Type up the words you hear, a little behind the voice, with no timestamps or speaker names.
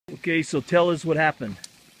Okay, so tell us what happened.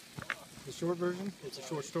 The short version, it's a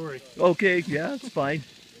short story. Okay, yeah, it's fine.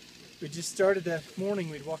 We just started that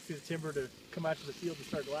morning. We'd walk through the timber to come out to the field to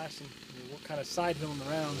start glassing. We were kind of side hilling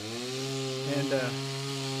around, and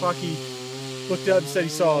Rocky looked up and said he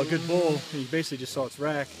saw a good bull. He basically just saw its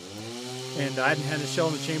rack, and I hadn't had a shell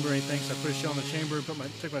in the chamber or anything, so I put a shell in the chamber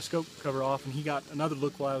and took my scope cover off, and he got another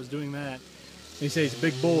look while I was doing that. And he said he's a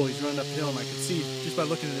big bull. He's running up the hill, and I could see just by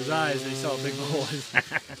looking in his eyes that he saw a big bull.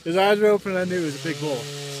 His eyes were open, and I knew it was a big bull.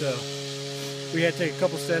 So we had to take a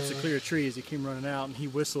couple steps to clear a tree as he came running out, and he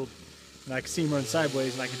whistled. And I could see him run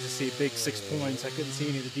sideways, and I could just see big 6 points. I couldn't see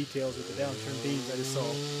any of the details with the downturned beams. I just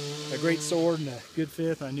saw a great sword and a good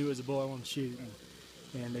fifth, and I knew it was a bull I wanted to shoot.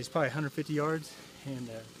 And he's probably 150 yards, and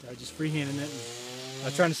I was just freehanding it. And I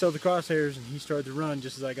was trying to sell the crosshairs, and he started to run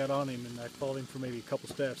just as I got on him, and I followed him for maybe a couple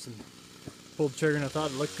steps and pulled the trigger, and I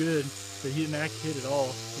thought it looked good, but he didn't actually hit at all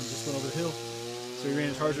and just went over the hill. So we ran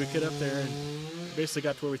as hard as we could up there and basically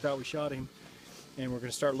got to where we thought we shot him, and we're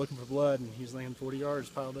going to start looking for blood, and he's laying 40 yards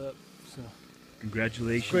piled up. So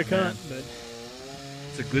Congratulations, quick man. hunt, but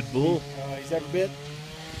It's a good bull. he's every bit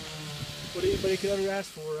what anybody could ever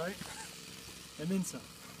ask for, right? And then some.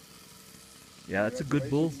 Yeah, that's a good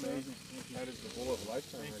bull. That is the bull of a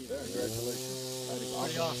lifetime right there. Congratulations. Congratulations.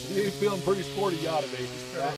 Pretty awesome. You're feeling pretty sporty, you ought to be.